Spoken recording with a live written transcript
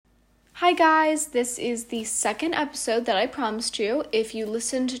Hi guys, this is the second episode that I promised you. If you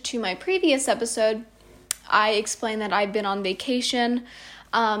listened to my previous episode, I explained that I've been on vacation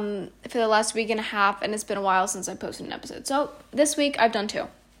for the last week and a half, and it's been a while since I posted an episode. So this week I've done two.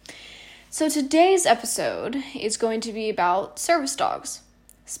 So today's episode is going to be about service dogs,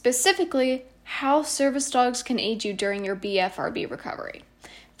 specifically how service dogs can aid you during your BFRB recovery.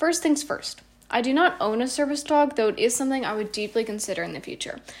 First things first. I do not own a service dog, though it is something I would deeply consider in the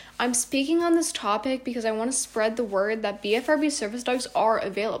future. I'm speaking on this topic because I want to spread the word that BFRB service dogs are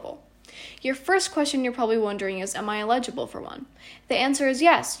available. Your first question you're probably wondering is, am I eligible for one? The answer is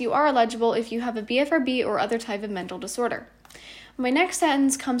yes, you are eligible if you have a BFRB or other type of mental disorder. My next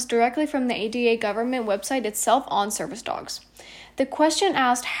sentence comes directly from the ADA government website itself on service dogs. The question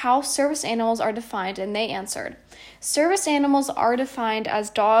asked how service animals are defined, and they answered, service animals are defined as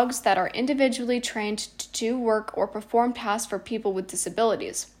dogs that are individually trained to do work or perform tasks for people with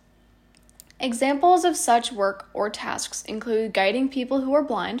disabilities. Examples of such work or tasks include guiding people who are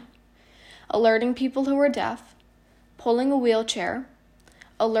blind, alerting people who are deaf, pulling a wheelchair,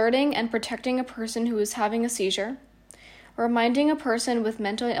 alerting and protecting a person who is having a seizure, reminding a person with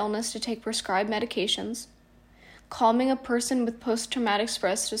mental illness to take prescribed medications, calming a person with post-traumatic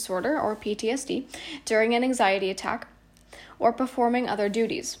stress disorder or PTSD during an anxiety attack, or performing other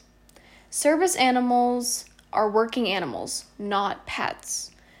duties. Service animals are working animals, not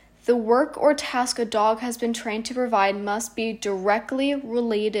pets. The work or task a dog has been trained to provide must be directly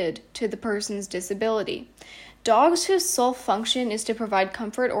related to the person's disability. Dogs whose sole function is to provide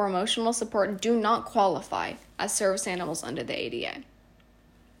comfort or emotional support do not qualify as service animals under the ADA.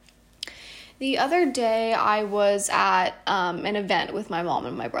 The other day, I was at an event with my mom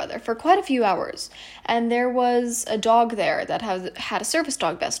and my brother for quite a few hours, and there was a dog there that had a service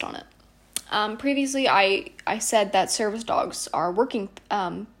dog vest on it. Previously, I said that service dogs are working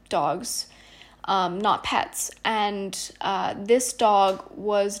dogs, not pets, and this dog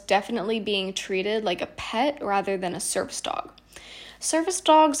was definitely being treated like a pet rather than a service dog. Service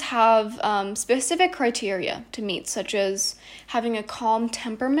dogs have specific criteria to meet, such as having a calm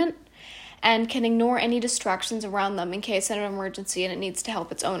temperament, and can ignore any distractions around them in case of an emergency and it needs to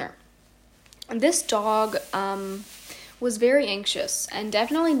help its owner. This dog was very anxious and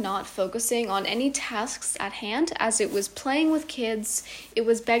definitely not focusing on any tasks at hand, as it was playing with kids, it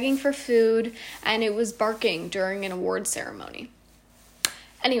was begging for food, and it was barking during an award ceremony.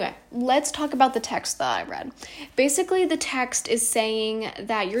 Anyway, let's talk about the text that I read. Basically, the text is saying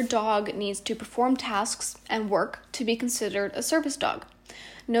that your dog needs to perform tasks and work to be considered a service dog.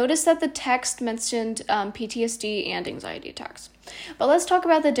 Notice that the text mentioned PTSD and anxiety attacks. But let's talk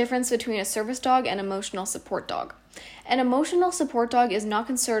about the difference between a service dog and emotional support dog. An emotional support dog is not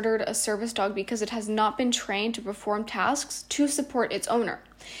considered a service dog because it has not been trained to perform tasks to support its owner.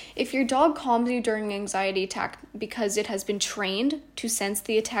 If your dog calms you during an anxiety attack because it has been trained to sense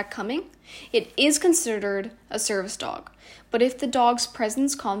the attack coming, it is considered a service dog. But if the dog's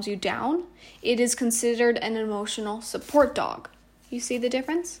presence calms you down, it is considered an emotional support dog. You see the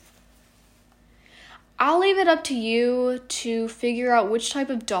difference? I'll leave it up to you to figure out which type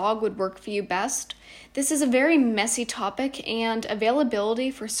of dog would work for you best. This is a very messy topic, and availability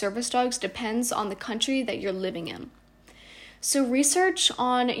for service dogs depends on the country that you're living in. So research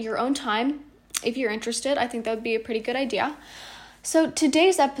on your own time. If you're interested, I think that would be a pretty good idea. So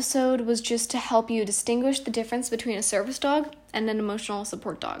today's episode was just to help you distinguish the difference between a service dog and an emotional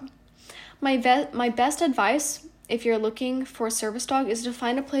support dog. My best advice, if you're looking for a service dog, is to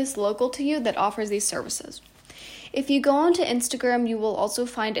find a place local to you that offers these services. If you go onto Instagram, you will also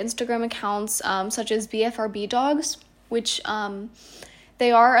find Instagram accounts such as BFRB Dogs, which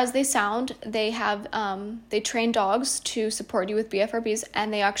they are as they sound. They have they train dogs to support you with BFRBs,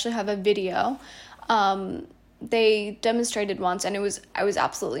 and they actually have a video. They demonstrated once, and it was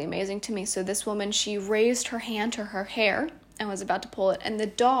absolutely amazing to me. So this woman, she raised her hand to her hair and was about to pull it, and the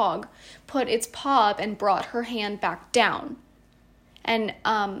dog put its paw up and brought her hand back down. And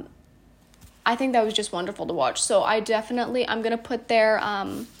I think that was just wonderful to watch. So I'm going to put their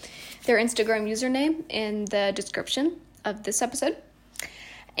Instagram username in the description of this episode.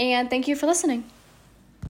 And thank you for listening.